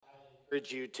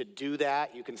encourage you to do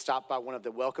that. You can stop by one of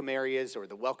the welcome areas or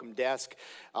the welcome desk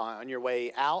on your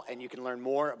way out, and you can learn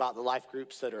more about the life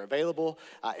groups that are available.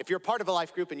 If you're part of a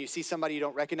life group and you see somebody you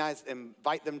don't recognize,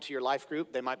 invite them to your life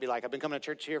group. They might be like, I've been coming to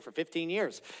church here for 15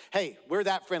 years. Hey, we're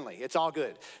that friendly. It's all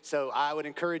good. So I would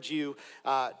encourage you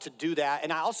to do that.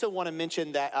 And I also want to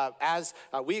mention that as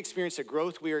we experience the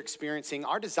growth we are experiencing,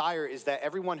 our desire is that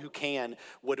everyone who can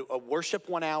would worship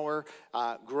 1 hour,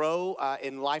 grow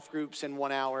in life groups in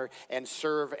 1 hour, and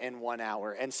serve in 1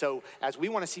 hour. And so as we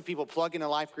want to see people plug into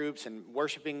life groups and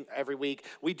worshiping every week,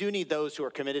 we do need those who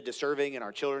are committed to serving in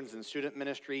our children's and student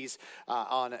ministries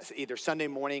on either Sunday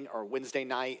morning or Wednesday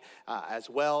night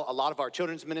as well. A lot of our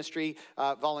children's ministry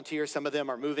volunteers, some of them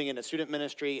are moving into student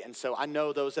ministry. And so I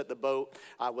know those at the boat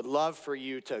would love for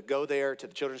you to go there to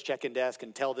the children's check-in desk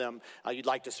and tell them you'd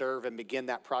like to serve and begin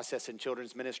that process in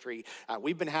children's ministry.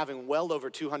 We've been having well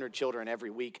over 200 children every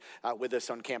week with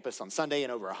us on campus on Sunday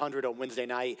and over 100 on Wednesday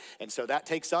night. And so that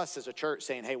takes us as a church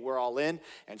saying, hey, we're all in.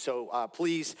 And so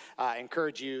please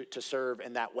encourage you to serve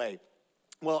in that way.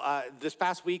 Well, this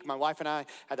past week, my wife and I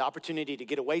had the opportunity to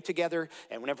get away together.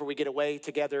 And whenever we get away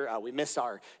together, we miss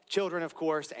our children, of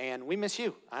course, and we miss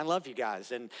you. I love you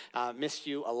guys and miss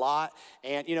you a lot.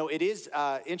 And, you know, it is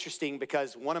interesting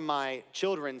because one of my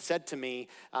children said to me,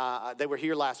 they were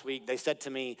here last week, they said to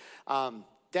me,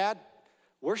 Dad,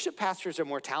 worship pastors are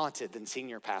more talented than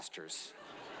senior pastors.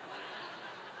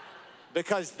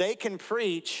 Because they can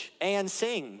preach and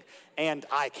sing, and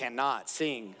I cannot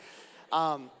sing.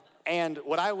 And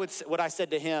what I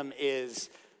said to him is,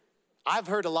 I've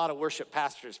heard a lot of worship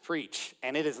pastors preach,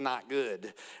 and it is not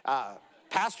good.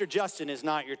 Pastor Justin is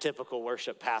not your typical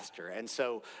worship pastor, and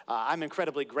so I'm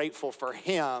incredibly grateful for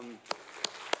him.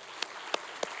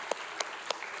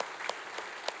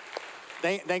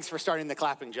 Thanks for starting the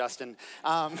clapping, Justin.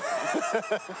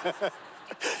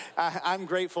 I'm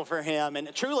grateful for him.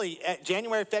 And truly,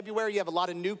 January, February, you have a lot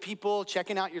of new people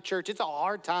checking out your church. It's a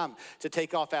hard time to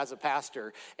take off as a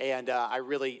pastor. And I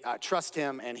really trust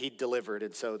him, and he delivered.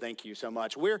 And so thank you so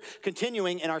much. We're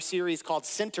continuing in our series called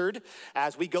Centered.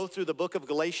 As we go through the book of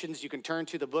Galatians, you can turn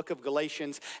to the book of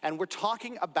Galatians. And we're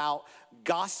talking about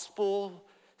gospel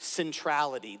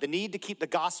centrality, the need to keep the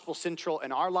gospel central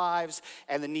in our lives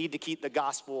and the need to keep the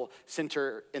gospel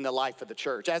center in the life of the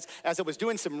church. As I was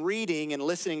doing some reading and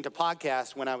listening to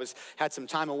podcasts when I had some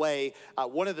time away,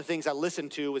 one of the things I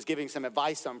listened to was giving some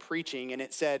advice on preaching, and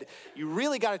it said, you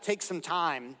really got to take some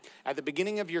time at the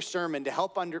beginning of your sermon to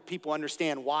help people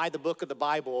understand why the book of the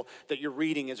Bible that you're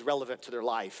reading is relevant to their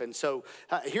life. And so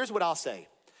here's what I'll say.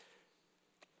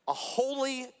 A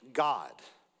holy God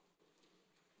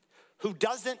who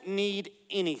doesn't need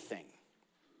anything,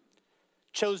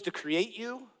 chose to create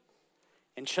you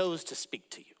and chose to speak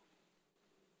to you.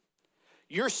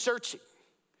 You're searching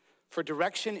for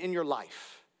direction in your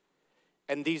life,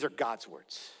 and these are God's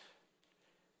words.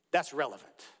 That's relevant.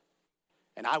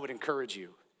 And I would encourage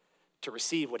you to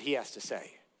receive what he has to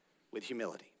say with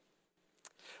humility.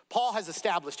 Paul has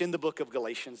established in the book of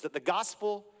Galatians that the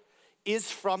gospel is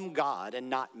from God and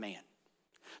not man.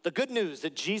 The good news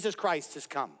that Jesus Christ has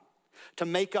come to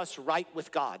make us right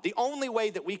with God. The only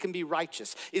way that we can be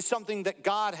righteous is something that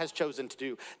God has chosen to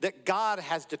do, that God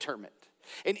has determined.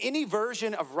 And any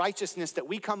version of righteousness that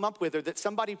we come up with or that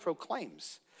somebody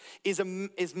proclaims is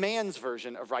man's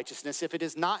version of righteousness if it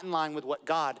is not in line with what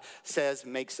God says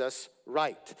makes us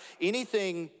right.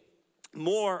 Anything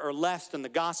more or less than the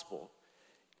gospel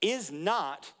is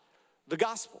not the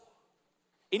gospel.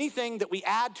 Anything that we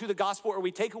add to the gospel or we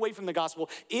take away from the gospel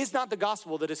is not the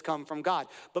gospel that has come from God.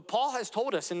 But Paul has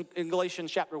told us in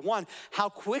Galatians chapter 1 how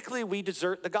quickly we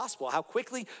desert the gospel, how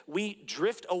quickly we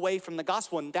drift away from the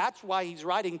gospel. And that's why he's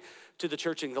writing to the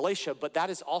church in Galatia, but that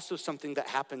is also something that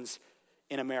happens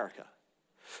in America.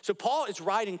 So Paul is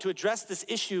writing to address this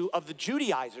issue of the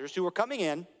Judaizers who are coming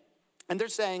in and they're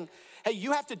saying, hey,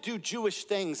 you have to do Jewish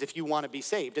things if you want to be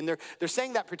saved. And they're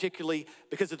saying that particularly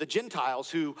because of the Gentiles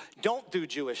who don't do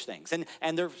Jewish things.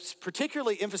 And they're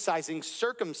particularly emphasizing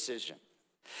circumcision.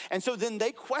 And so then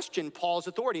they question Paul's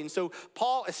authority. And so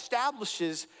Paul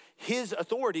establishes his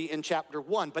authority in chapter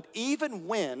 1. But even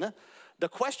when the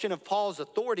question of Paul's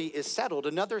authority is settled,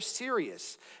 another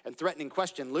serious and threatening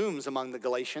question looms among the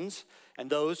Galatians and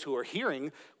those who are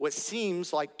hearing what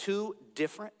seems like two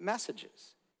different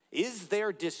messages. Is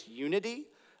there disunity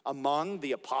among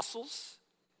the apostles?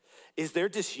 Is there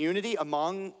disunity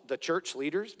among the church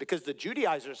leaders? Because the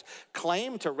Judaizers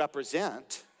claim to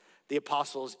represent the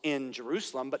apostles in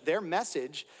Jerusalem, but their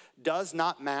message does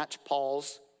not match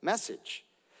Paul's message.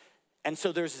 And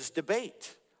so there's this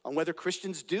debate on whether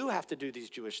Christians do have to do these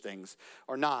Jewish things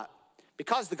or not,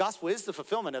 because the gospel is the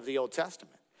fulfillment of the Old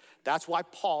Testament. That's why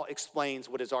Paul explains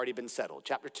what has already been settled.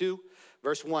 Chapter 2,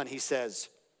 verse 1, he says,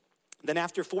 "Then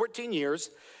after 14 years,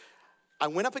 I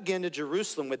went up again to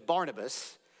Jerusalem with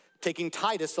Barnabas, taking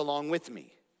Titus along with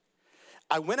me.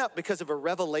 I went up because of a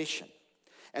revelation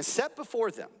and set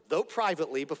before them, though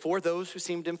privately before those who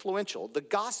seemed influential, the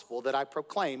gospel that I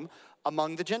proclaim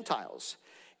among the Gentiles,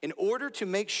 in order to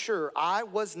make sure I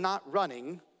was not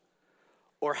running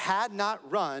or had not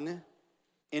run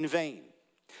in vain."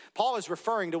 Paul is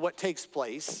referring to what takes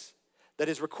place that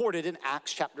is recorded in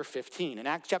Acts chapter 15. In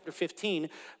Acts chapter 15,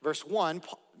 verse 1,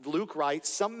 Luke writes,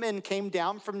 "Some men came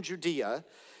down from Judea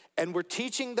and were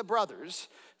teaching the brothers,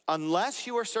 unless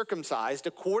you are circumcised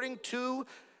according to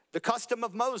the custom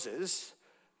of Moses,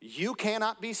 you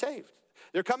cannot be saved."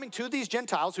 They're coming to these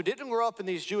Gentiles who didn't grow up in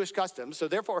these Jewish customs, so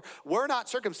therefore we're not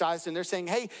circumcised, and they're saying,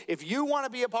 hey, if you want to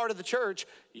be a part of the church,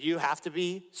 you have to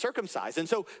be circumcised. And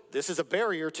so this is a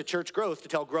barrier to church growth to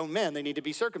tell grown men they need to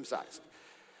be circumcised.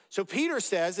 So Peter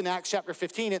says in Acts chapter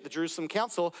 15 at the Jerusalem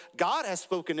Council, God has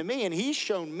spoken to me and he's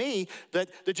shown me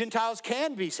that the Gentiles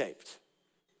can be saved.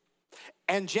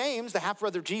 And James, the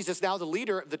half-brother of Jesus, now the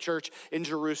leader of the church in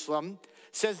Jerusalem,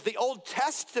 says the Old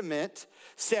Testament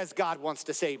says God wants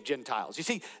to save Gentiles. You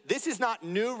see, this is not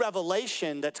new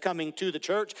revelation that's coming to the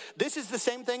church. This is the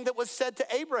same thing that was said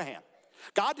to Abraham.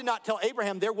 God did not tell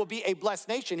Abraham there will be a blessed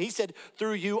nation. He said,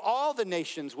 through you all the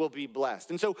nations will be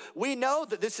blessed. And so we know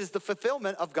that this is the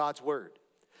fulfillment of God's word.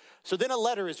 So then a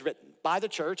letter is written by the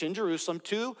church in Jerusalem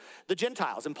to the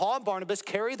Gentiles. And Paul and Barnabas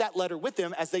carry that letter with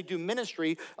them as they do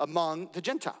ministry among the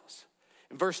Gentiles.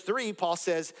 In verse 3, Paul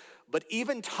says, "But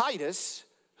even Titus,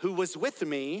 who was with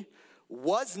me,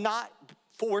 was not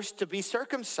forced to be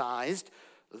circumcised,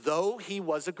 though he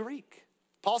was a Greek."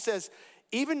 Paul says,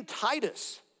 even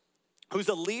Titus, who's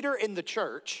a leader in the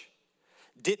church,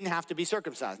 didn't have to be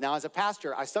circumcised. Now, as a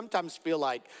pastor, I sometimes feel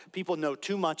like people know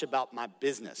too much about my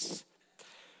business.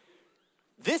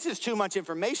 This is too much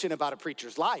information about a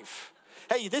preacher's life.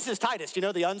 Hey, this is Titus, you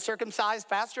know, the uncircumcised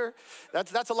pastor?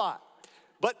 That's a lot.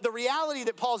 But the reality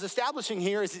that Paul's establishing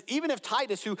here is that even if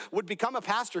Titus, who would become a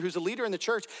pastor, who's a leader in the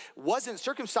church, wasn't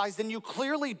circumcised, then you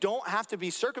clearly don't have to be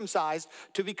circumcised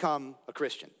to become a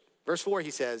Christian. Verse 4,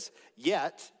 he says,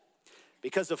 "Yet,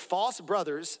 because of false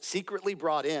brothers secretly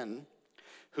brought in,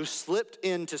 who slipped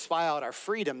in to spy out our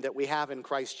freedom that we have in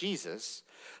Christ Jesus,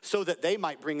 so that they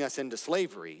might bring us into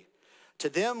slavery, to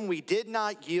them we did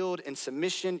not yield in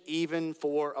submission even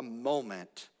for a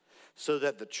moment, so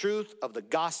that the truth of the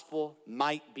gospel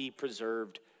might be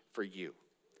preserved for you."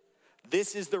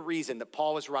 This is the reason that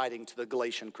Paul is writing to the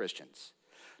Galatian Christians,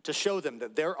 to show them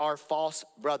that there are false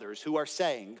brothers who are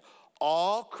saying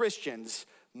all Christians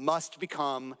must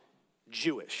become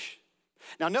Jewish.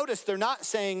 Now notice they're not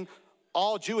saying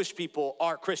all Jewish people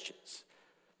are Christians.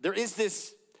 There is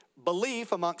this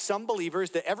belief amongst some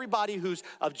believers that everybody who's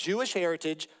of Jewish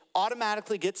heritage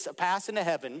automatically gets a pass into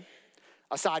heaven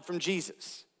aside from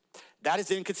Jesus. That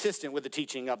is inconsistent with the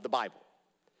teaching of the Bible.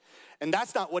 And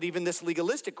that's not what even this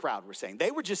legalistic crowd were saying.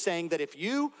 They were just saying that if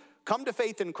you come to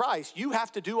faith in Christ, you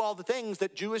have to do all the things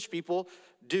that Jewish people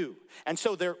do. And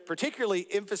so they're particularly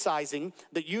emphasizing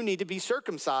that you need to be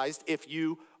circumcised if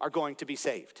you are going to be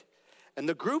saved. And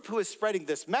the group who is spreading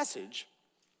this message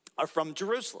are from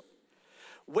Jerusalem,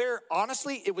 where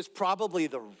honestly, it was probably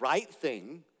the right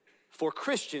thing for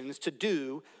Christians to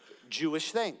do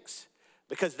Jewish things,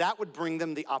 because that would bring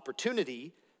them the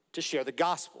opportunity to share the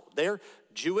gospel. They're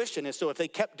Jewish, and so if they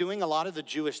kept doing a lot of the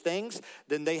Jewish things,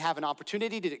 then they have an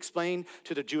opportunity to explain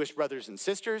to their Jewish brothers and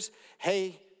sisters,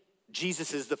 hey,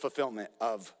 Jesus is the fulfillment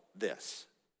of this.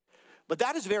 But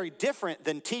that is very different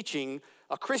than teaching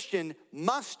a Christian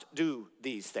must do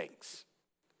these things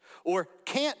or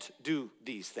can't do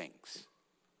these things.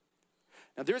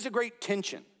 Now, there's a great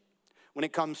tension when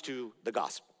it comes to the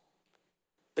gospel.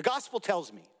 The gospel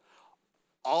tells me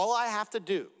all I have to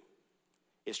do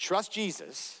is trust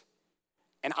Jesus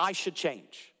and I should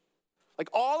change. Like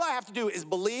all I have to do is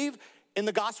believe in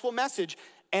the gospel message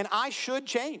and I should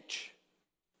change.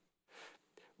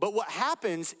 But what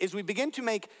happens is we begin to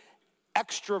make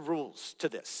extra rules to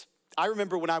this. I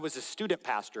remember when I was a student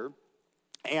pastor,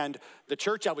 and the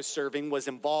church I was serving was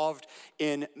involved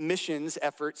in missions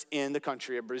efforts in the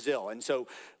country of Brazil. And so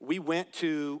we went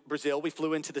to Brazil. We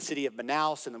flew into the city of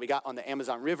Manaus, and then we got on the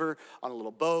Amazon River on a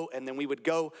little boat, and then we would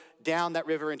go down that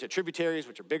river into tributaries,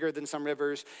 which are bigger than some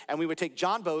rivers, and we would take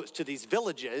john boats to these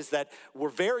villages that were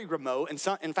very remote, and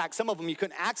in fact, some of them you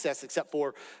couldn't access except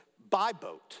for by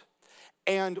boat.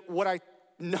 And what I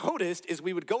noticed is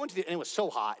we would go into and it was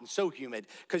so hot and so humid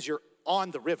because you're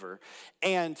on the river,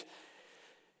 and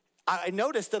I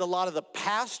noticed that a lot of the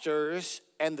pastors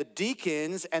and the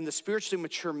deacons and the spiritually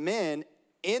mature men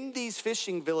in these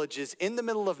fishing villages in the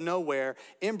middle of nowhere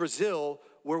in Brazil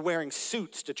were wearing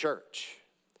suits to church.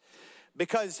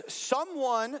 Because some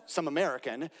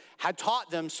American, had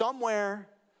taught them somewhere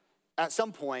at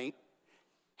some point,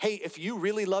 hey, if you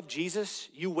really love Jesus,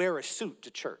 you wear a suit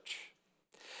to church.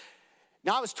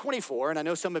 Now, I was 24, and I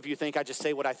know some of you think I just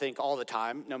say what I think all the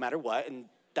time, no matter what, and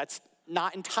that's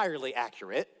not entirely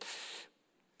accurate.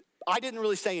 I didn't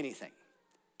really say anything.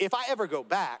 If I ever go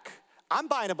back, I'm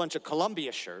buying a bunch of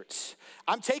Columbia shirts.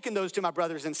 I'm taking those to my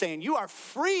brothers and saying, you are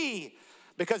free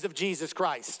because of Jesus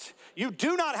Christ. You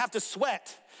do not have to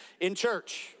sweat in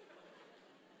church.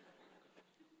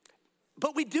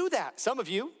 But we do that. Some of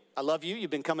you, I love you,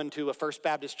 you've been coming to a First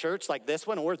Baptist church like this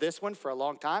one or this one for a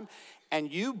long time, and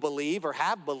you believe or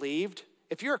have believed,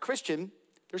 if you're a Christian,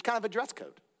 there's kind of a dress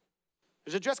code.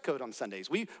 There's a dress code on Sundays.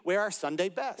 We wear our Sunday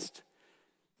best.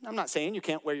 I'm not saying you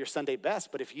can't wear your Sunday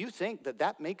best, but if you think that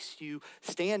that makes you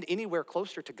stand anywhere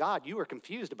closer to God, you are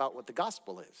confused about what the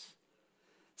gospel is.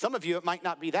 Some of you, it might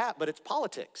not be that, but it's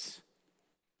politics.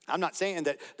 I'm not saying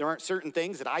that there aren't certain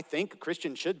things that I think a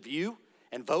Christian should view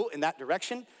and vote in that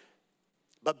direction,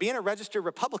 but being a registered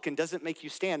Republican doesn't make you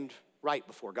stand right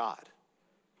before God.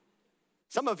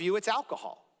 Some of you, it's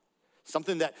alcohol.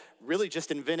 Something that really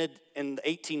just invented in the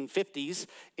 1850s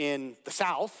in the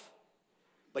South,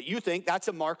 but you think that's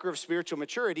a marker of spiritual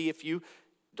maturity if you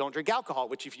don't drink alcohol,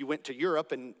 which if you went to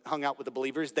Europe and hung out with the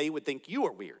believers, they would think you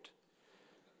are weird.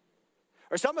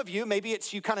 Or some of you, maybe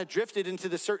it's you kind of drifted into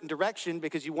this certain direction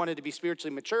because you wanted to be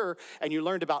spiritually mature and you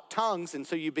learned about tongues, and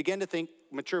so you begin to think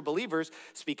mature believers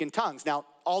speak in tongues. Now,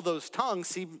 all those tongues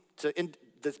seem to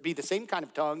be the same kind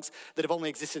of tongues that have only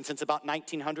existed since about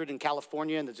 1900 in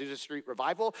California in the Azusa Street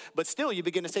revival, but still you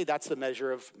begin to say that's the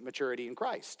measure of maturity in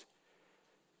Christ.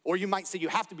 Or you might say you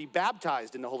have to be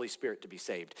baptized in the Holy Spirit to be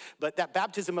saved, but that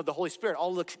baptism of the Holy Spirit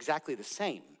all looks exactly the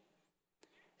same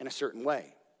in a certain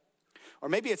way. Or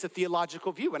maybe it's a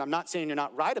theological view, and I'm not saying you're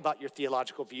not right about your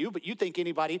theological view, but you think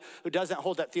anybody who doesn't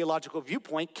hold that theological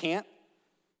viewpoint can't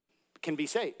be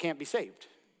saved.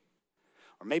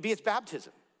 Or maybe it's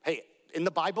baptism. Hey, in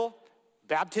the Bible,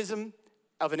 baptism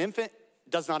of an infant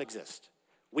does not exist.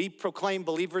 We proclaim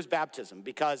believers' baptism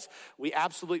because we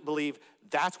absolutely believe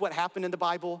that's what happened in the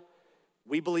Bible.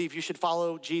 We believe you should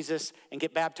follow Jesus and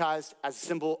get baptized as a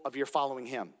symbol of your following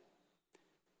him.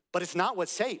 But it's not what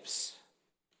saves.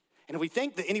 And if we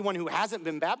think that anyone who hasn't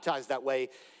been baptized that way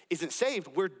isn't saved,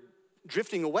 we're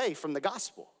drifting away from the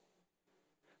gospel.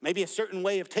 Maybe a certain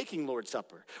way of taking Lord's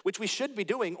Supper, which we should be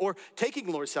doing, or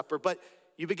taking Lord's Supper, but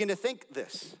you begin to think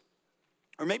this.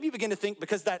 Or maybe you begin to think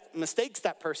because that mistakes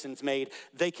that person's made,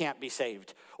 they can't be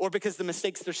saved. Or because the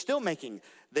mistakes they're still making,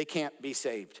 they can't be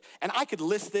saved. And I could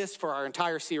list this for our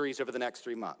entire series over the next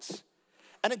 3 months.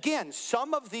 And again,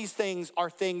 some of these things are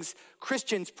things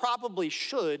Christians probably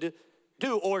should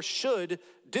do or should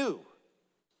do.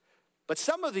 But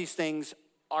some of these things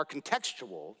are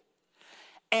contextual,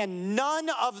 and none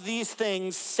of these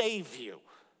things save you.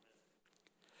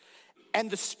 And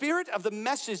the spirit of the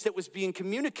message that was being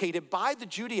communicated by the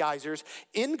Judaizers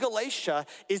in Galatia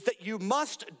is that you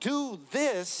must do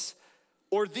this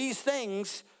or these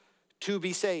things to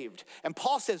be saved. And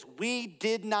Paul says, we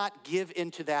did not give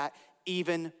into that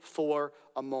even for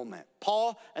a moment.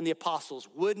 Paul and the apostles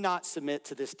would not submit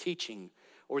to this teaching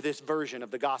or this version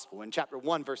of the gospel. In chapter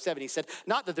 1, verse 7, he said,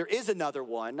 not that there is another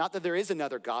one, not that there is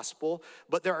another gospel,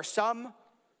 but there are some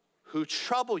who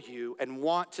trouble you and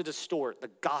want to distort the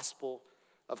gospel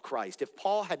of Christ. If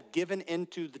Paul had given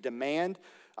into the demand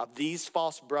of these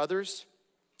false brothers,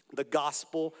 the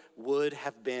gospel would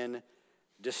have been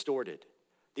distorted.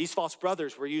 These false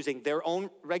brothers were using their own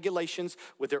regulations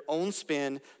with their own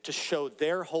spin to show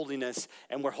their holiness,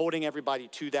 and were holding everybody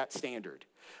to that standard.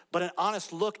 But an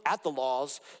honest look at the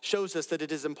laws shows us that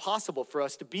it is impossible for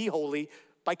us to be holy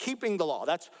by keeping the law.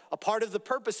 That's a part of the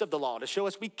purpose of the law, to show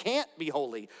us we can't be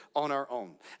holy on our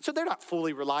own. So they're not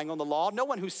fully relying on the law. No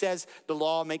one who says the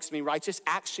law makes me righteous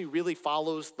actually really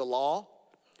follows the law.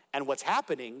 And what's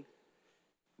happening,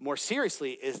 more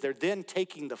seriously, is they're then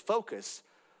taking the focus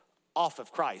off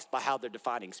of Christ by how they're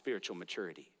defining spiritual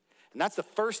maturity. And that's the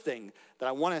first thing that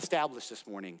I want to establish this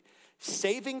morning.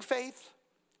 Saving faith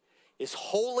is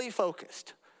wholly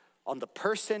focused on the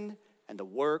person and the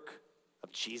work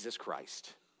of Jesus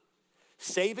Christ.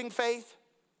 Saving faith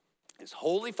is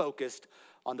wholly focused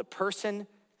on the person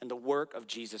and the work of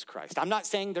Jesus Christ. I'm not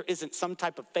saying there isn't some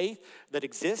type of faith that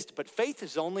exists, but faith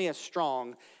is only as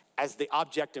strong as the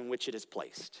object in which it is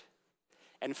placed.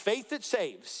 And faith that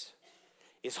saves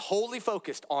is wholly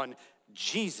focused on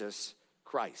Jesus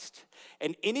Christ.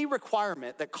 And any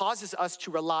requirement that causes us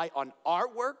to rely on our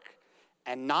work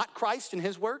and not Christ and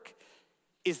his work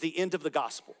is the end of the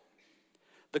gospel.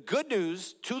 The good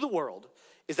news to the world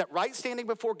is that right standing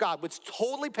before God was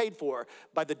totally paid for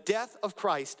by the death of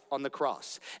Christ on the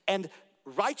cross. And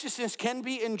righteousness can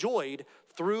be enjoyed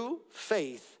through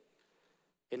faith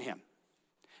in him.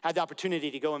 I had the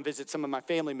opportunity to go and visit some of my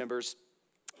family members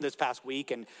this past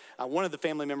week, and one of the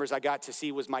family members I got to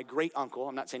see was my great uncle.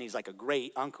 I'm not saying he's like a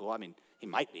great uncle. I mean, he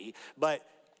might be, but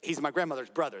he's my grandmother's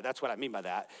brother. That's what I mean by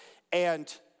that.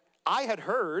 And I had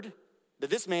heard that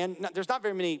this man, there's not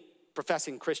very many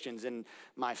professing Christians in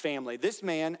my family. This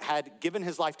man had given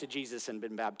his life to Jesus and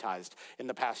been baptized in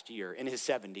the past year in his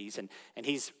 70s, and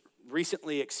he's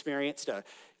recently experienced a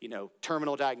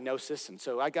terminal diagnosis. And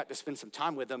so I got to spend some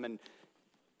time with him, and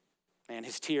man,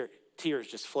 his tears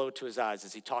just flowed to his eyes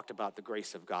as he talked about the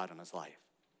grace of God in his life.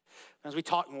 As we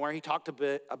talked more, he talked a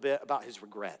bit about his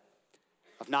regret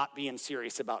of not being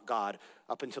serious about God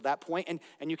up until that point.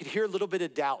 And you could hear a little bit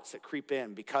of doubts that creep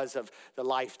in because of the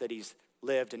life that he's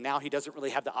lived. And now he doesn't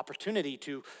really have the opportunity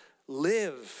to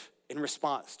live in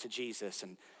response to Jesus.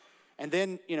 And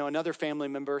then, another family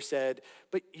member said,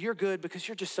 but you're good because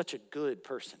you're just such a good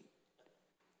person.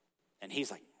 And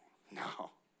he's like,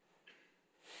 no.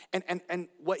 And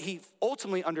what he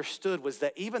ultimately understood was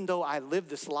that even though I lived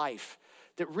this life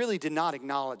that really did not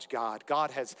acknowledge God,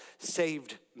 God has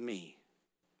saved me.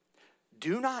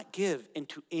 Do not give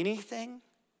into anything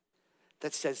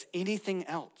that says anything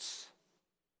else,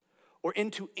 or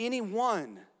into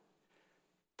anyone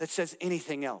that says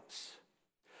anything else.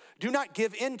 Do not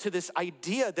give in to this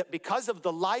idea that because of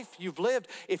the life you've lived,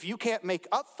 if you can't make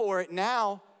up for it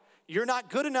now, you're not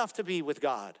good enough to be with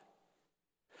God.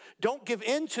 Don't give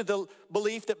in to the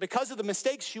belief that because of the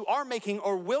mistakes you are making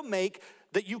or will make,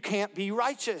 that you can't be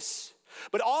righteous.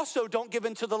 But also don't give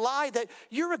in to the lie that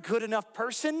you're a good enough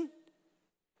person.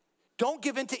 Don't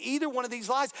give in to either one of these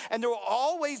lies. And there will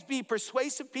always be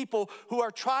persuasive people who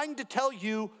are trying to tell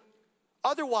you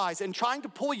otherwise and trying to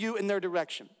pull you in their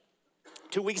direction.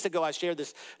 2 weeks ago, I shared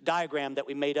this diagram that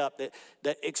we made up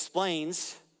that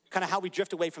explains kind of how we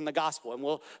drift away from the gospel. And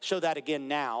we'll show that again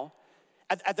now.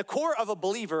 At the core of a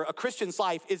believer, a Christian's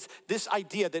life, is this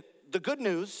idea that the good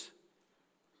news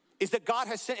is that God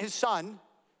has sent his son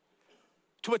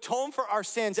to atone for our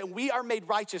sins, and we are made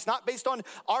righteous, not based on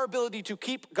our ability to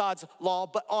keep God's law,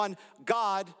 but on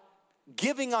God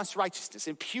giving us righteousness.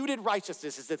 Imputed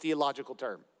righteousness is the theological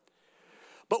term.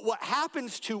 But what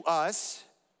happens to us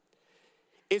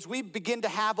is we begin to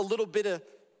have a little bit of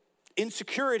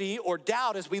insecurity or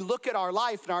doubt as we look at our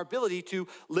life and our ability to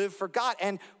live for God.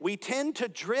 And we tend to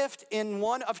drift in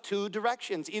one of two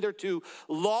directions, either to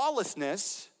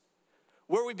lawlessness,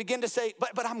 where we begin to say,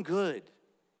 but I'm good.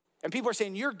 And people are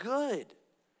saying, you're good.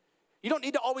 You don't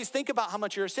need to always think about how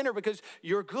much you're a sinner because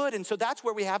you're good. And so that's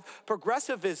where we have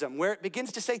progressivism, where it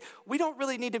begins to say, we don't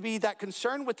really need to be that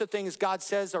concerned with the things God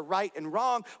says are right and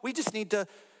wrong. We just need to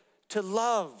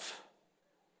love.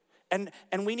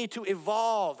 And we need to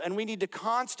evolve, and we need to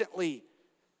constantly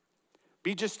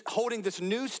be just holding this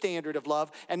new standard of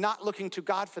love and not looking to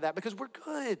God for that because we're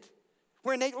good.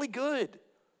 We're innately good.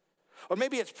 Or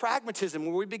maybe it's pragmatism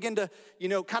where we begin to,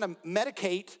 kind of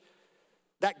medicate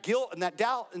that guilt and that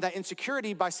doubt and that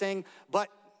insecurity by saying, but,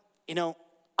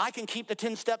 I can keep the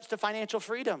 10 steps to financial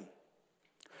freedom.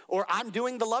 Or I'm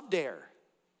doing the love dare.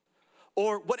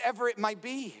 Or whatever it might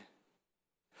be.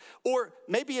 Or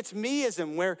maybe it's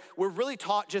meism where we're really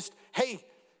taught just, hey,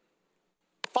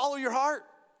 follow your heart.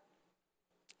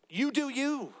 You do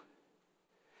you.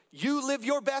 You live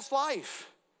your best life.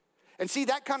 And see,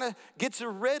 that kind of gets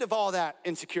rid of all that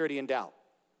insecurity and doubt.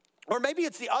 Or maybe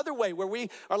it's the other way where we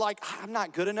are like, I'm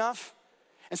not good enough.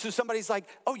 And so somebody's like,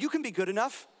 oh, you can be good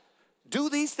enough. Do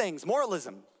these things,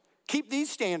 moralism. Keep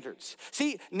these standards.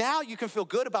 See, now you can feel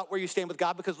good about where you stand with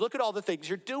God because look at all the things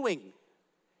you're doing.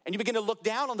 And you begin to look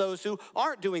down on those who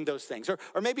aren't doing those things.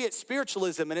 Or maybe it's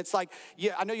spiritualism and it's like,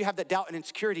 yeah, I know you have that doubt and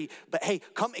insecurity, but hey,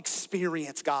 come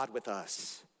experience God with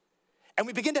us. And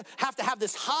we begin to have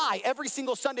this high every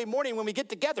single Sunday morning when we get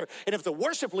together. And if the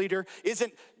worship leader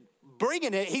isn't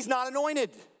bringing it, he's not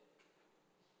anointed.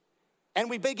 And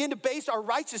we begin to base our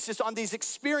righteousness on these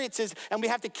experiences, and we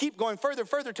have to keep going further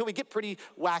till we get pretty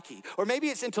wacky. Or maybe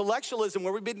it's intellectualism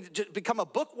where we become a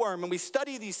bookworm and we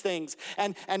study these things.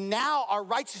 And now our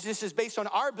righteousness is based on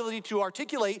our ability to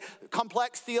articulate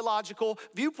complex theological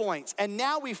viewpoints. And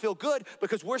now we feel good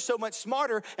because we're so much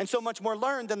smarter and so much more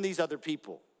learned than these other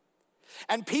people.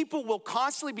 And people will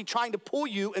constantly be trying to pull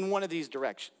you in one of these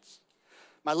directions.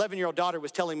 My 11-year-old daughter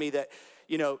was telling me that,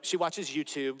 she watches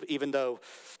YouTube, even though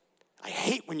I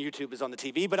hate when YouTube is on the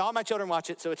TV, but all my children watch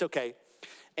it, so it's okay.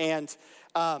 And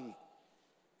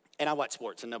I watch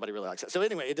sports, and nobody really likes it. So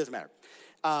anyway, it doesn't matter.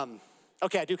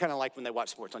 Okay, I do kind of like when they watch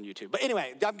sports on YouTube. But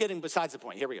anyway, I'm getting besides the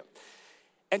point. Here we go.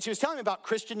 And she was telling me about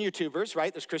Christian YouTubers,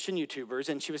 right? There's Christian YouTubers.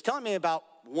 And she was telling me about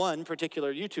one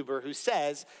particular YouTuber who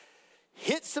says,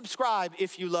 hit subscribe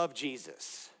if you love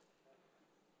Jesus.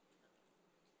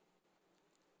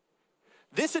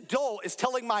 This adult is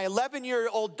telling my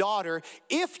 11-year-old daughter,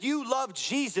 if you love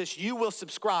Jesus, you will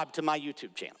subscribe to my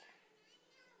YouTube channel.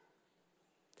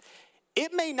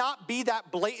 It may not be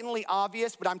that blatantly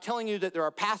obvious, but I'm telling you that there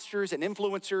are pastors and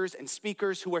influencers and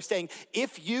speakers who are saying,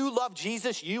 if you love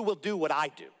Jesus, you will do what I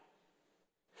do.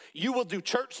 You will do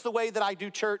church the way that I do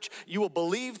church. You will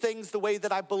believe things the way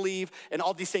that I believe, and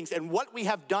all these things. And what we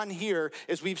have done here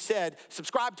is we've said,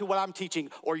 subscribe to what I'm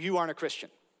teaching, or you aren't a Christian,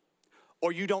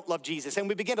 or you don't love Jesus. And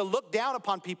we begin to look down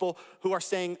upon people who are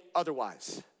saying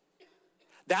otherwise.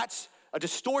 That's a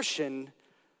distortion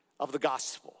of the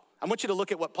gospel. I want you to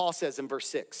look at what Paul says in verse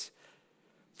 6.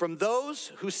 From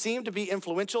those who seem to be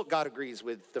influential, God agrees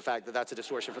with the fact that that's a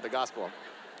distortion for the gospel.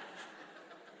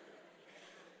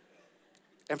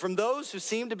 And from those who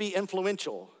seem to be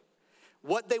influential,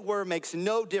 what they were makes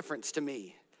no difference to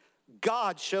me.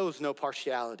 God shows no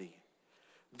partiality.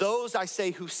 Those, I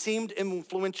say, who seemed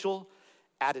influential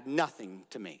added nothing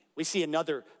to me. We see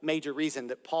another major reason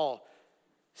that Paul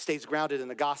stays grounded in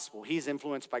the gospel. He's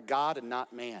influenced by God and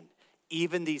not man.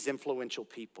 Even these influential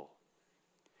people.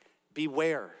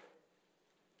 Beware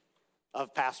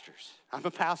of pastors. I'm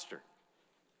a pastor.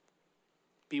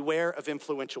 Beware of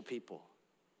influential people.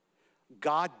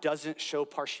 God doesn't show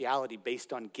partiality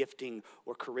based on gifting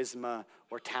or charisma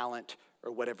or talent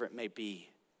or whatever it may be.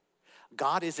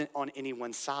 God isn't on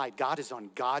anyone's side. God is on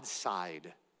God's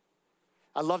side.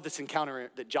 I love this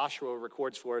encounter that Joshua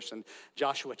records for us in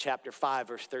Joshua chapter 5,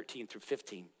 verse 13 through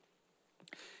 15.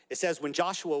 It says, when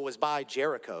Joshua was by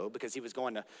Jericho, because he was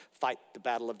going to fight the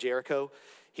battle of Jericho,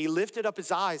 he lifted up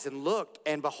his eyes and looked,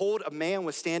 and behold, a man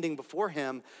was standing before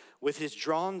him with his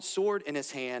drawn sword in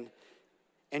his hand.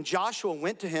 And Joshua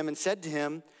went to him and said to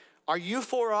him, are you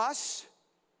for us,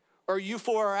 or are you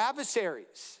for our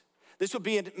adversaries? This would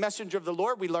be a messenger of the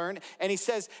Lord, we learn. And he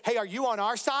says, hey, are you on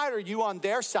our side, or are you on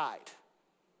their side?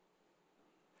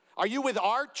 Are you with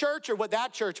our church, or what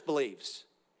that church believes?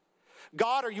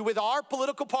 God, are you with our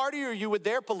political party, or are you with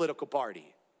their political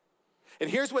party? And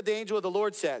here's what the angel of the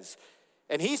Lord says.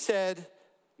 And he said,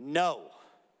 no.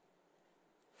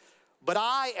 But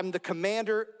I am the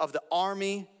commander of the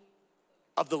army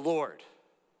of the Lord.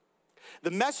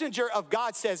 The messenger of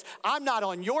God says, I'm not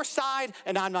on your side,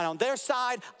 and I'm not on their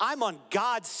side. I'm on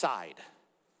God's side.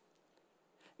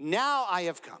 Now I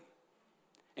have come.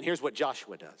 And here's what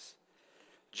Joshua does.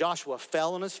 Joshua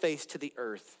fell on his face to the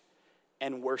earth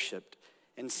and worshiped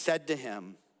and said to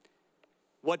him,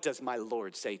 what does my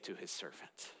Lord say to his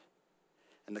servant?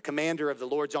 And the commander of the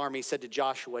Lord's army said to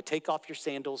Joshua, take off your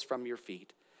sandals from your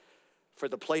feet, for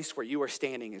the place where you are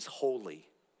standing is holy.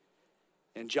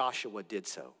 And Joshua did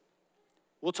so.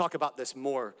 We'll talk about this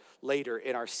more later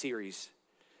in our series,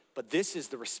 but this is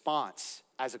the response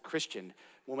as a Christian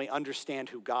when we understand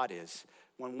who God is.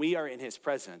 When we are in his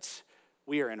presence,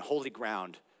 we are in holy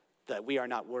ground that we are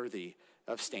not worthy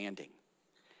of standing.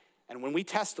 And when we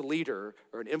test a leader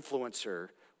or an influencer,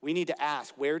 we need to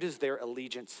ask, where does their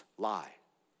allegiance lie?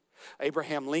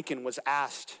 Abraham Lincoln was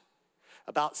asked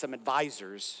about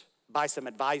by some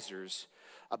advisors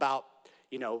about,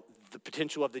 the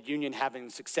potential of the Union having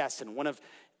success. And one of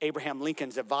Abraham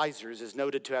Lincoln's advisors is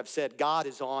noted to have said, God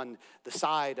is on the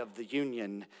side of the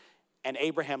Union. And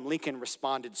Abraham Lincoln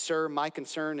responded, sir, my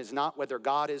concern is not whether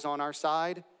God is on our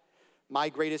side. My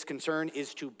greatest concern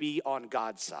is to be on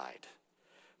God's side.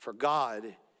 For God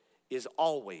is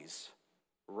always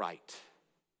right.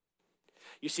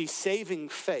 You see, saving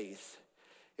faith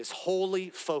is wholly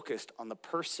focused on the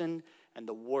person and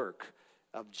the work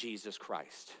of Jesus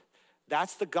Christ.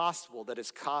 That's the gospel that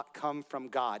has come from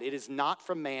God. It is not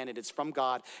from man, it is from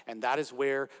God, and that is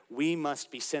where we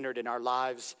must be centered in our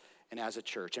lives and as a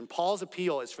church. And Paul's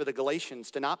appeal is for the Galatians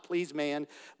to not please man,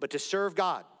 but to serve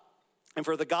God, and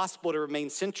for the gospel to remain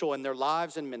central in their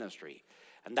lives and ministry.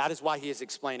 And that is why he is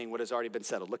explaining what has already been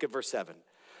settled. Look at verse 7.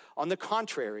 On the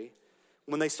contrary,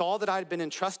 when they saw that I had been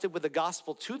entrusted with the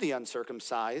gospel to the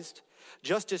uncircumcised,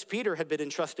 just as Peter had been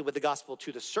entrusted with the gospel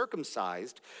to the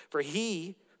circumcised, for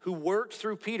he who worked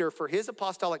through Peter for his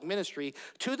apostolic ministry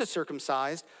to the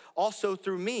circumcised, also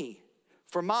through me,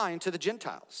 for mine to the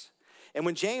Gentiles. And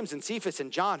when James and Cephas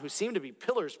and John, who seemed to be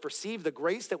pillars, perceived the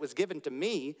grace that was given to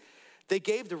me, They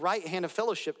gave the right hand of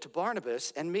fellowship to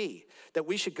Barnabas and me, that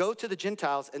we should go to the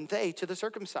Gentiles and they to the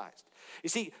circumcised. You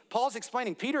see, Paul's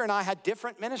explaining, Peter and I had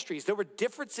different ministries. There were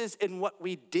differences in what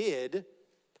we did,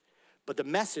 but the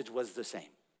message was the same.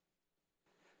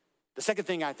 The second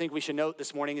thing I think we should note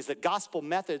this morning is that gospel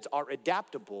methods are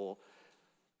adaptable.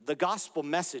 The gospel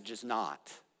message is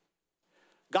not.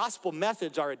 Gospel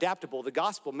methods are adaptable. The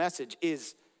gospel message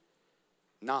is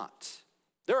not.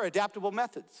 There are adaptable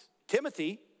methods.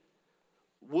 Timothy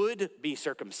would be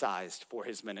circumcised for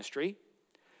his ministry.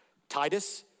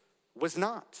 Titus was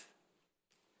not.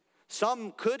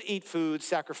 Some could eat food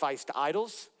sacrificed to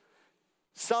idols.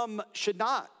 Some should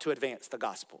not, to advance the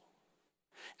gospel.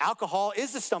 Alcohol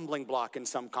is a stumbling block in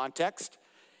some context.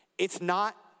 It's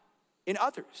not in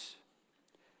others.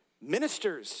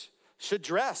 Ministers should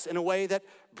dress in a way that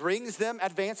brings them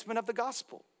advancement of the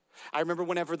gospel. I remember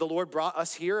whenever the Lord brought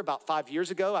us here about 5 years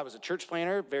ago, I was a church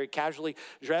planter, very casually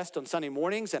dressed on Sunday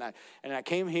mornings, and I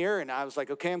came here and I was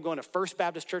like, okay, I'm going to First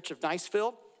Baptist Church of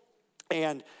Niceville,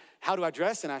 and how do I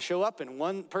dress? And I show up and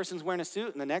one person's wearing a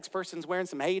suit and the next person's wearing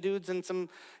some Hey Dudes and some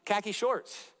khaki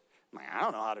shorts. I'm like, I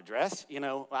don't know how to dress,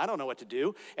 I don't know what to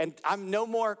do. And I'm no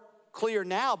more clear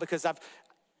now because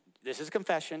this is a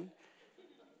confession,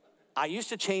 I used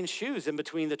to change shoes in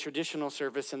between the traditional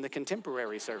service and the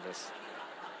contemporary service.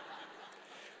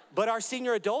 But our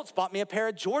senior adults bought me a pair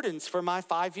of Jordans for my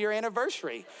 5-year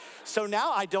anniversary. So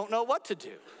now I don't know what to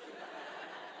do.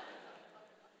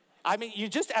 I mean, you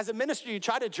just, as a minister, you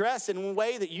try to dress in a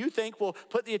way that you think will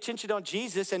put the attention on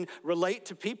Jesus and relate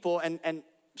to people and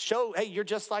show, hey, you're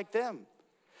just like them.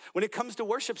 When it comes to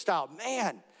worship style,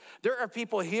 man, there are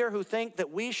people here who think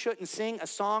that we shouldn't sing a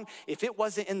song if it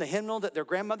wasn't in the hymnal that their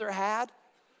grandmother had.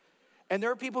 And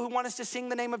there are people who want us to sing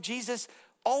the name of Jesus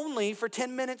only for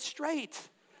 10 minutes straight.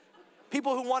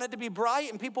 People who want it to be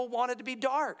bright and people want it to be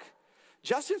dark.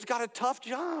 Justin's got a tough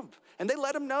job, and they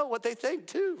let him know what they think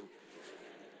too.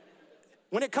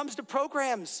 When it comes to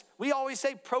programs, we always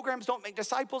say programs don't make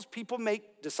disciples, people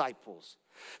make disciples.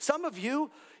 Some of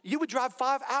you would drive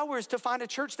 5 hours to find a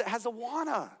church that has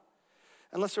Awana,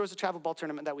 unless there was a travel ball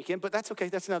tournament that weekend, but that's okay,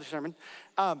 that's another sermon.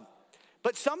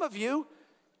 But some of you,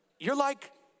 you're like,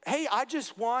 hey, I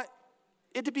just want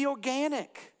it to be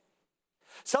organic.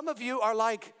 Some of you are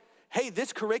like, hey,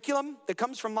 this curriculum that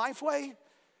comes from Lifeway,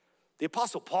 the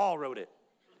Apostle Paul wrote it.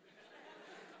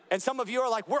 And some of you are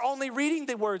like, we're only reading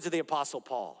the words of the Apostle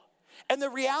Paul. And the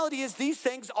reality is these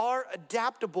things are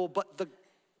adaptable, but the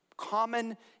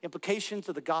common implications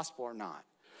of the gospel are not.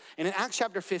 And in Acts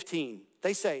chapter 15,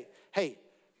 they say, hey,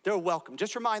 they're welcome.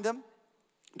 Just remind them,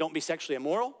 don't be sexually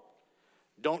immoral,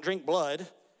 don't drink blood,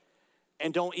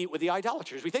 and don't eat with the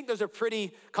idolaters. We think those are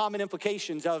pretty common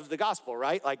implications of the gospel,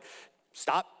 right? Like,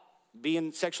 stop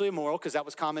being sexually immoral, because that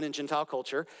was common in Gentile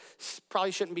culture.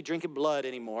 Probably shouldn't be drinking blood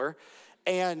anymore.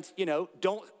 And,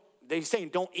 they're saying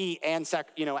don't eat and,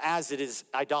 as it is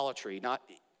idolatry, not,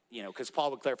 because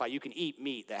Paul would clarify, you can eat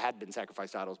meat that had been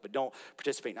sacrificed to idols, but don't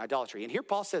participate in idolatry. And here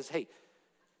Paul says, hey,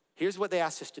 here's what they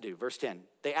asked us to do. Verse 10,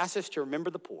 they asked us to remember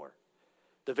the poor,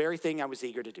 the very thing I was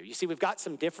eager to do. You see, we've got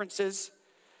some differences,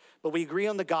 but we agree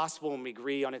on the gospel and we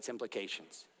agree on its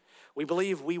implications. We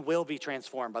believe we will be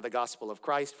transformed by the gospel of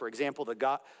Christ. For example, the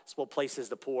gospel places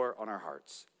the poor on our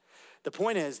hearts. The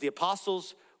point is, the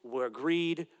apostles were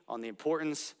agreed on the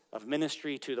importance of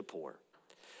ministry to the poor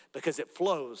because it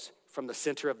flows from the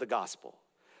center of the gospel,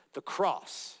 the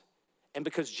cross, and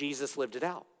because Jesus lived it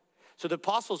out. So the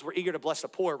apostles were eager to bless the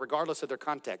poor regardless of their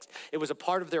context. It was a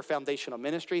part of their foundational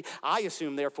ministry. I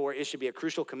assume, therefore, it should be a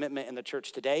crucial commitment in the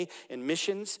church today, in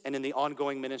missions and in the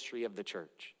ongoing ministry of the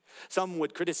church. Some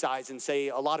would criticize and say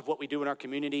a lot of what we do in our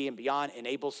community and beyond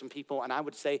enables some people, and I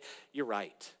would say, you're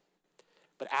right.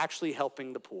 But actually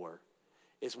helping the poor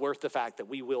is worth the fact that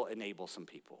we will enable some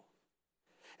people.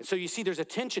 And so you see there's a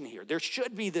tension here. There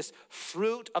should be this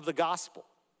fruit of the gospel.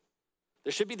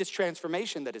 There should be this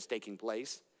transformation that is taking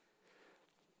place.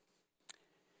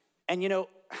 And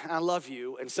I love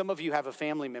you, and some of you have a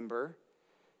family member,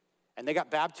 and they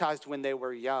got baptized when they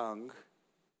were young,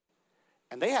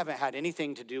 and they haven't had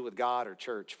anything to do with God or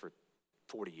church for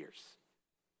 40 years.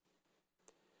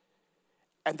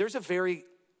 And there's a very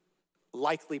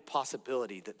likely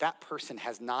possibility that that person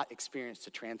has not experienced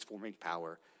the transforming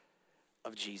power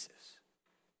of Jesus.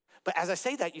 But as I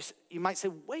say that, you might say,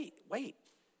 wait.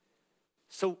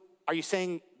 So are you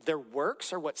saying their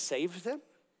works are what saved them?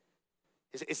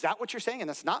 Is that what you're saying? And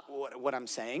that's not what I'm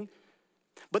saying.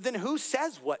 But then who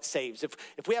says what saves?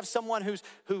 If we have someone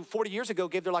who 40 years ago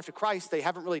gave their life to Christ, they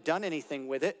haven't really done anything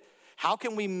with it, how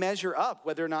can we measure up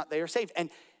whether or not they are saved? And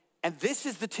this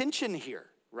is the tension here,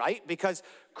 right? Because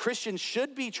Christians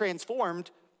should be transformed,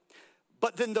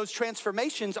 But then those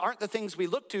transformations aren't the things we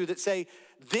look to that say,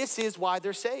 this is why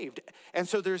they're saved. And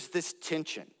so there's this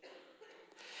tension.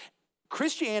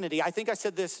 Christianity, I think I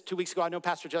said this 2 weeks ago, I know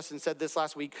Pastor Justin said this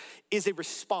last week, is a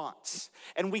response.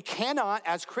 And we cannot,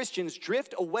 as Christians,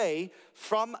 drift away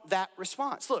from that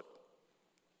response. Look,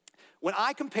 when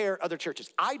I compare other churches,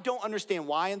 I don't understand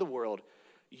why in the world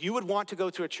you would want to go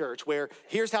to a church where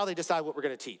here's how they decide what we're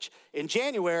gonna teach. In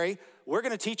January, we're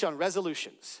gonna teach on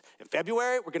resolutions. In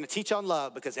February, we're gonna teach on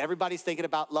love because everybody's thinking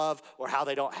about love or how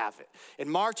they don't have it. In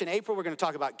March and April, we're gonna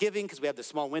talk about giving because we have the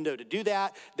small window to do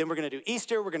that. Then we're gonna do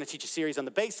Easter. We're gonna teach a series on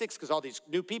the basics because all these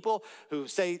new people who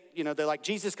say, they're like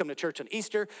Jesus come to church on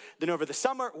Easter. Then over the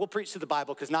summer, we'll preach through the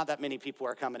Bible because not that many people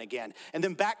are coming again. And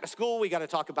then back to school, we gotta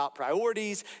talk about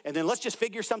priorities. And then let's just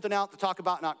figure something out to talk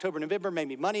about in October, November,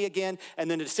 maybe money again. And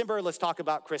then in December, let's talk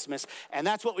about Christmas. And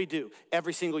that's what we do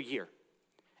every single year.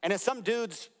 And it's some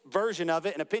dude's version of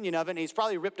it, an opinion of it, and he's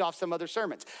probably ripped off some other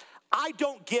sermons. I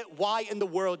don't get why in the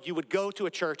world you would go to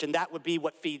a church and that would be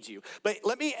what feeds you. But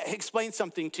let me explain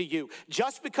something to you.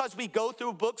 Just because we go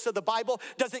through books of the Bible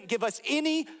doesn't give us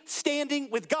any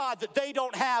standing with God that they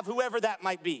don't have, whoever that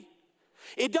might be.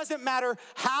 It doesn't matter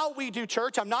how we do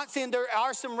church. I'm not saying there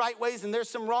are some right ways and there's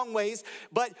some wrong ways,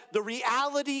 but the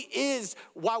reality is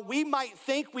while we might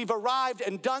think we've arrived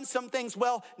and done some things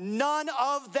well, none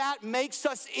of that makes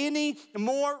us any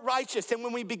more righteous. And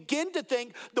when we begin to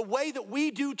think the way that we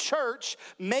do church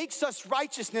makes us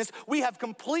righteousness, we have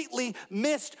completely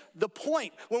missed the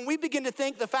point. When we begin to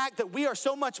think the fact that we are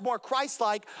so much more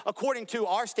Christ-like according to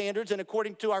our standards and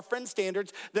according to our friend's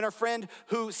standards than our friend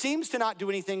who seems to not do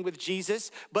anything with Jesus,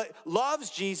 but loves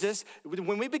Jesus,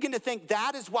 when we begin to think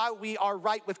that is why we are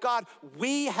right with God,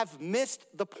 we have missed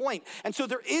the point. And so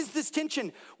there is this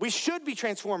tension. We should be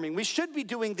transforming. We should be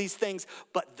doing these things,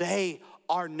 but they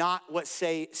are not what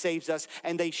saves us,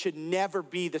 and they should never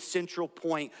be the central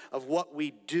point of what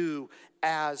we do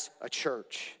as a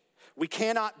church. We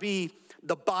cannot be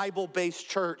the Bible-based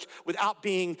church without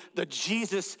being the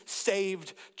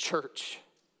Jesus-saved church.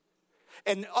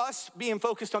 And us being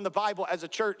focused on the Bible as a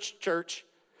church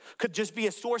could just be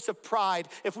a source of pride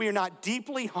if we are not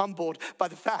deeply humbled by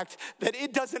the fact that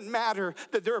it doesn't matter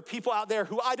that there are people out there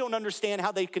who I don't understand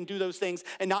how they can do those things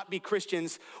and not be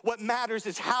Christians. What matters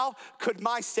is how could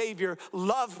my Savior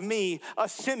love me, a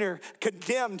sinner,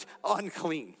 condemned,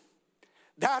 unclean?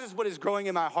 That is what is growing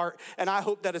in my heart, and I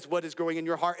hope that is what is growing in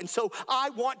your heart. And so I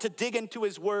want to dig into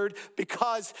his word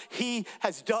because he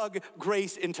has dug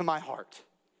grace into my heart.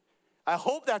 I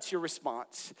hope that's your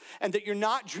response, and that you're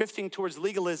not drifting towards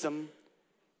legalism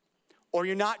or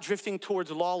you're not drifting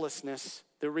towards lawlessness,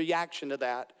 the reaction to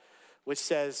that, which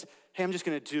says, hey, I'm just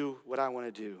gonna do what I wanna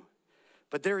do.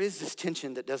 But there is this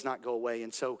tension that does not go away.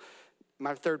 And so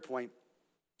my third point,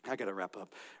 I gotta wrap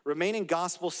up. Remaining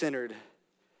gospel-centered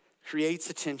creates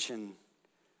a tension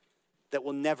that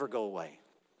will never go away.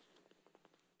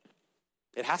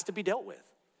 It has to be dealt with.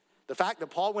 The fact that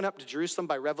Paul went up to Jerusalem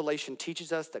by revelation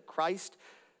teaches us that Christ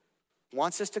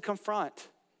wants us to confront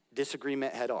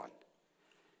disagreement head on.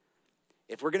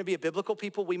 If we're gonna be a biblical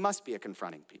people, we must be a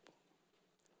confronting people.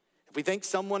 If we think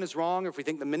someone is wrong, or if we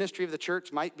think the ministry of the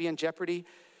church might be in jeopardy,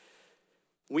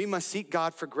 we must seek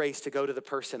God for grace to go to the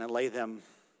person and lay them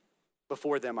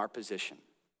before them our position.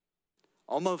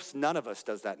 Almost none of us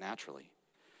does that naturally.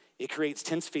 It creates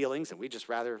tense feelings and we just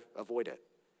rather avoid it.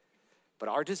 But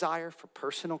our desire for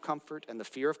personal comfort and the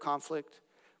fear of conflict,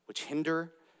 which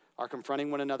hinder our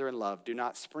confronting one another in love, do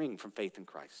not spring from faith in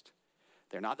Christ.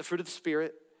 They're not the fruit of the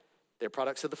Spirit, they're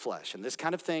products of the flesh. And this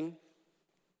kind of thing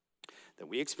that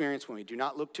we experience when we do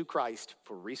not look to Christ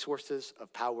for resources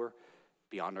of power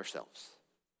beyond ourselves.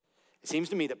 It seems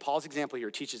to me that Paul's example here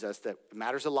teaches us that it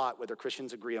matters a lot whether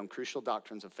Christians agree on crucial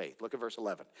doctrines of faith. Look at verse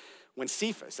 11. When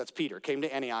Cephas, that's Peter, came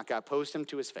to Antioch, I opposed him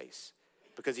to his face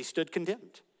because he stood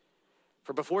condemned.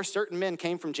 For before certain men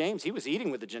came from James, he was eating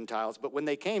with the Gentiles, but when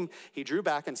they came, he drew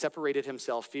back and separated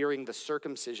himself, fearing the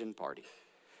circumcision party.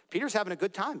 Peter's having a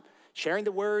good time, sharing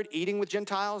the word, eating with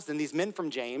Gentiles. Then these men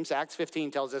from James, Acts 15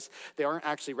 tells us they aren't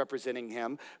actually representing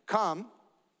him, come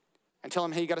and tell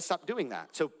him, hey, you gotta stop doing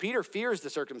that. So Peter fears the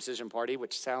circumcision party,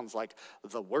 which sounds like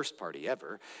the worst party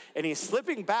ever, and he's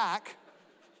slipping back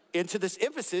into this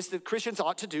emphasis that Christians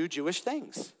ought to do Jewish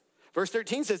things. Verse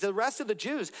 13 says, the rest of the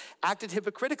Jews acted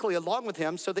hypocritically along with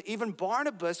him, so that even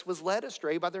Barnabas was led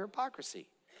astray by their hypocrisy.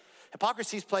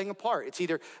 Hypocrisy is playing a part. It's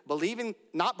either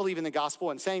not believing the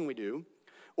gospel and saying we do,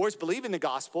 or it's believing the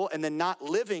gospel and then not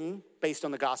living based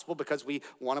on the gospel because we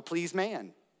want to please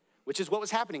man, which is what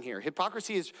was happening here.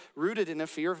 Hypocrisy is rooted in a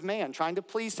fear of man, trying to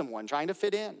please someone, trying to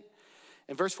fit in.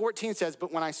 And verse 14 says,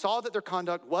 but when I saw that their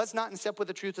conduct was not in step with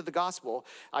the truth of the gospel,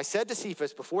 I said to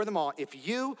Cephas before them all, if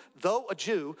you, though a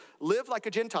Jew, live like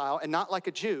a Gentile and not like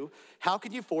a Jew, how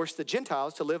can you force the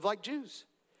Gentiles to live like Jews?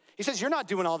 He says, you're not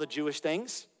doing all the Jewish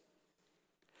things.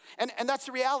 And that's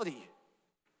the reality.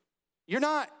 You're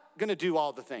not gonna do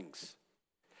all the things.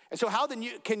 And so how then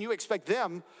can you expect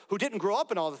them who didn't grow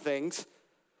up in all the things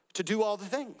to do all the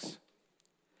things?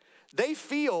 They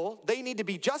feel they need to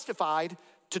be justified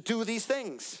to do these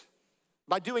things,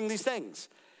 by doing these things.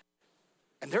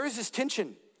 And there is this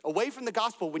tension away from the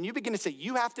gospel when you begin to say,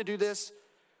 you have to do this,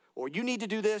 or you need to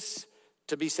do this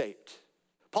to be saved.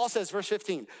 Paul says, verse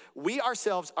 15, we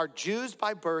ourselves are Jews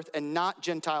by birth and not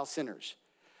Gentile sinners.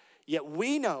 Yet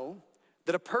we know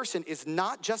that a person is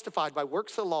not justified by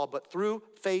works of the law, but through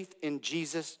faith in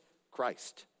Jesus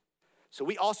Christ. So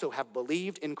we also have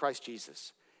believed in Christ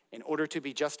Jesus in order to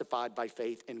be justified by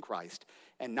faith in Christ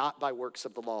and not by works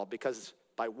of the law, because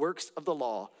by works of the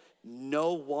law,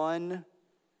 no one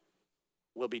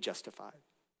will be justified.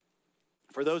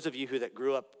 For those of you that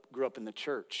grew up in the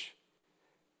church,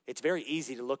 it's very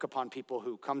easy to look upon people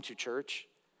who come to church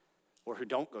or who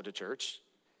don't go to church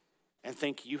and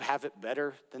think you have it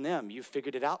better than them. You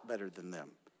figured it out better than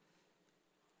them.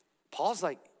 Paul's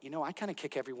like, I kind of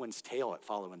kick everyone's tail at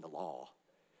following the law.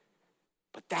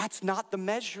 But that's not the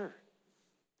measure.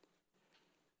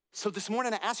 So this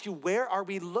morning I ask you, where are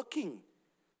we looking?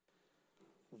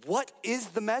 What is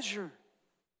the measure?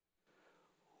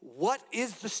 What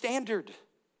is the standard?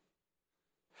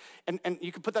 And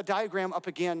you can put that diagram up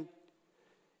again.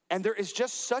 And there is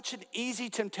just such an easy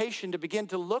temptation to begin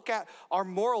to look at our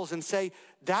morals and say,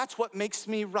 that's what makes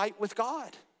me right with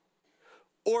God.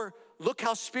 Or look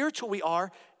how spiritual we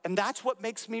are, and that's what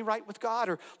makes me right with God.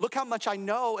 Or look how much I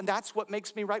know, and that's what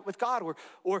makes me right with God.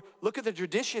 Or look at the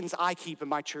traditions I keep and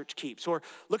my church keeps. Or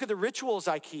look at the rituals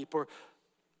I keep. Or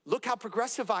look how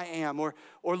progressive I am. Or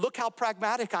look how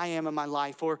pragmatic I am in my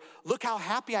life. Or look how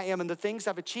happy I am in the things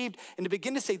I've achieved. And to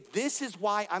begin to say, this is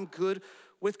why I'm good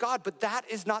with God. But that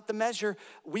is not the measure.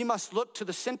 We must look to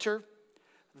the center,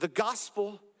 the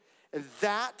gospel, and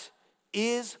that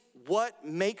is what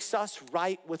makes us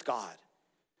right with God.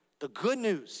 The good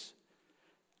news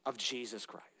of Jesus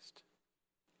Christ.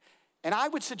 And I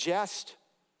would suggest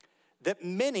that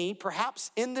many,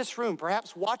 perhaps in this room,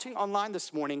 perhaps watching online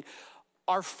this morning,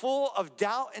 are full of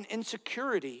doubt and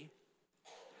insecurity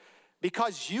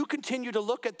because you continue to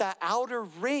look at that outer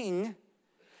ring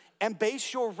and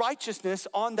base your righteousness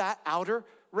on that outer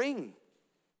ring.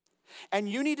 And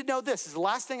you need to know this is the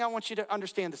last thing I want you to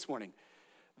understand this morning.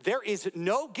 There is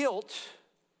no guilt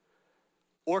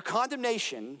or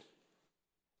condemnation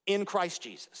in Christ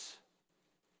Jesus.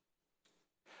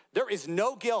 There is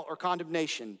no guilt or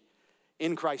condemnation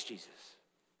in Christ Jesus.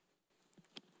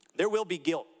 There will be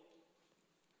guilt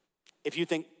if you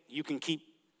think you can keep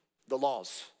the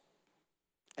laws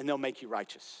and they'll make you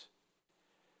righteous.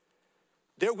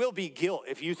 There will be guilt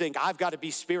if you think I've got to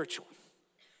be spiritual,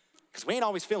 because we ain't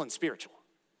always feeling spiritual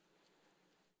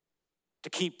to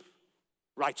keep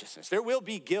righteousness. There will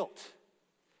be guilt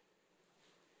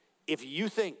if you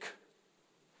think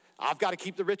I've got to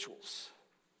keep the rituals.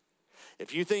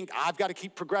 If you think I've got to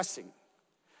keep progressing.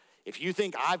 If you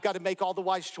think I've got to make all the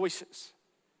wise choices.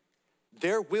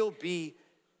 There will be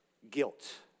guilt.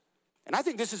 And I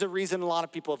think this is a reason a lot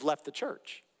of people have left the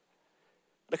church.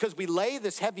 Because we lay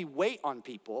this heavy weight on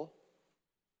people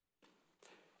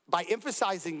by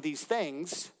emphasizing these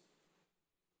things,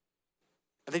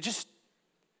 and they just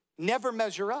never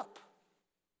measure up.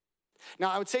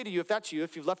 Now, I would say to you, if that's you,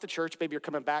 if you've left the church, maybe you're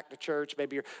coming back to church,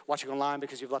 maybe you're watching online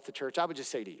because you've left the church, I would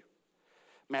just say to you,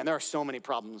 man, there are so many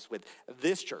problems with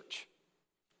this church.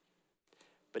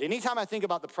 But anytime I think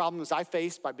about the problems I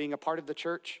faced by being a part of the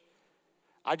church,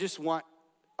 I just want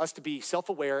us to be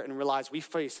self-aware and realize we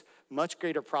face much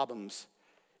greater problems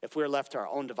if we're left to our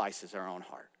own devices, our own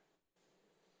heart.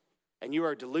 And you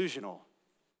are delusional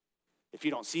if you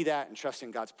don't see that and trust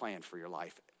in God's plan for your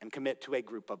life and commit to a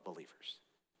group of believers.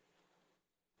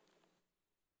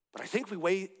 But I think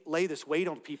we lay this weight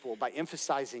on people by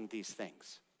emphasizing these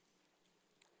things.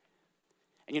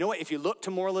 And you know what? If you look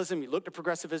to moralism, you look to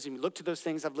progressivism, you look to those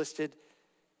things I've listed,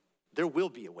 there will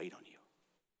be a weight on you.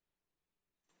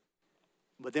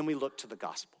 But then we look to the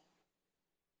gospel.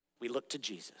 We look to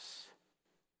Jesus,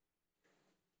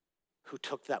 who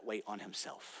took that weight on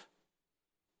himself.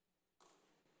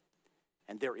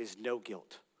 And there is no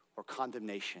guilt or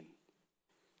condemnation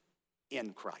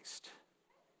in Christ.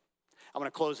 I'm going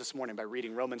to close this morning by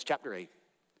reading Romans chapter 8,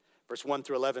 verse 1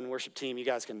 through 11. Worship team, you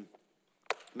guys can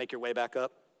make your way back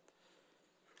up.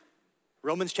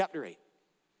 Romans chapter 8,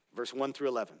 verse 1 through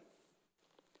 11.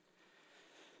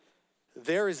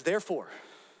 There is therefore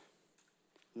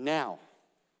now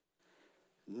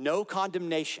no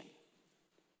condemnation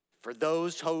for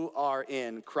those who are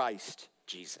in Christ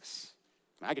Jesus.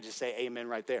 I could just say amen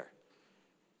right there.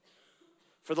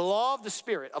 For the law of the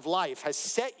Spirit of life has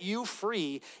set you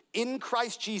free in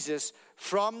Christ Jesus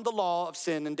from the law of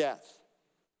sin and death.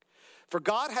 For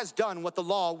God has done what the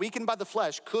law, weakened by the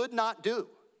flesh, could not do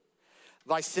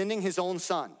by sending his own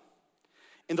Son.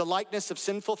 In the likeness of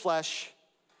sinful flesh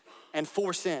and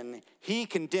for sin, he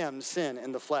condemned sin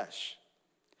in the flesh,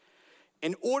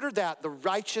 in order that the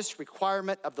righteous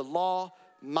requirement of the law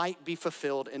might be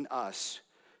fulfilled in us,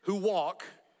 who walk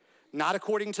not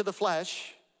according to the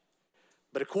flesh,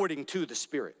 but according to the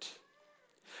Spirit.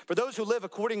 For those who live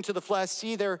according to the flesh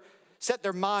set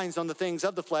their minds on the things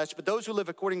of the flesh, but those who live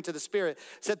according to the Spirit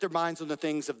set their minds on the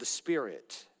things of the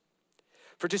Spirit.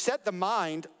 For to set the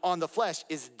mind on the flesh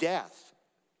is death,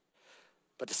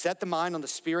 but to set the mind on the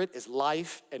Spirit is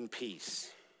life and peace.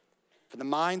 For the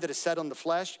mind that is set on the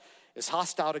flesh is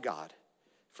hostile to God,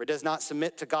 for it does not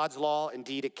submit to God's law.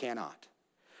 Indeed, it cannot.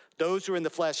 Those who are in the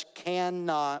flesh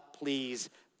cannot please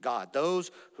God.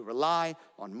 Those who rely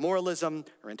on moralism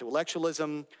or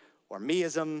intellectualism or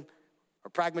meism or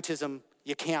pragmatism,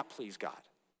 you can't please God.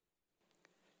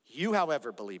 You,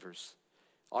 however, believers,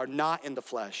 are not in the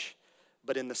flesh,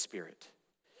 but in the Spirit.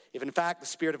 If in fact the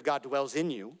Spirit of God dwells in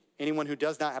you, anyone who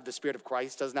does not have the Spirit of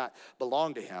Christ does not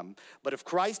belong to him. But if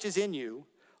Christ is in you,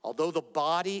 although the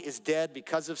body is dead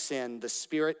because of sin, the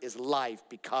Spirit is life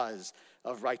because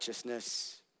of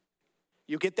righteousness.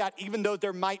 You get that? Even though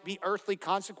there might be earthly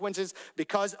consequences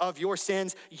because of your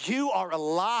sins, you are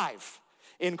alive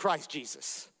in Christ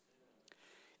Jesus.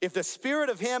 If the Spirit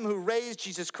of him who raised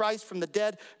Jesus Christ from the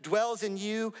dead dwells in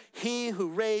you, he who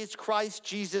raised Christ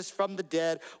Jesus from the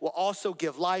dead will also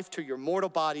give life to your mortal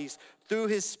bodies through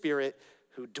his Spirit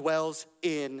who dwells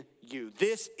in you.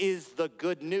 This is the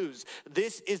good news.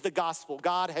 This is the gospel.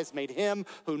 God has made him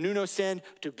who knew no sin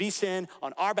to be sin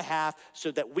on our behalf so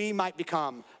that we might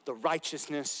become the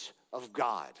righteousness of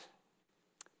God.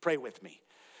 Pray with me.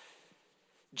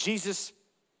 Jesus,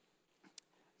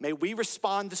 may we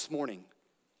respond this morning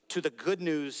to the good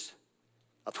news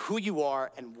of who you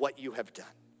are and what you have done.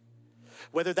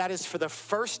 Whether that is for the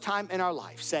first time in our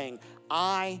life, saying,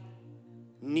 I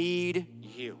need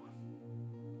you.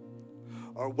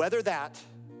 Or whether that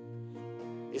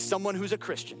is someone who's a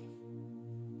Christian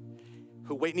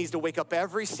who needs to wake up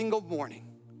every single morning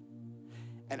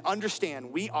and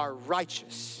understand we are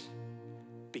righteous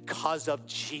because of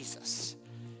Jesus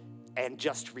and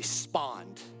just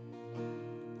respond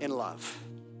in love.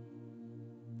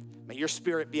 May your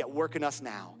Spirit be at work in us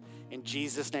now. In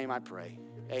Jesus' name I pray,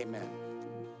 amen.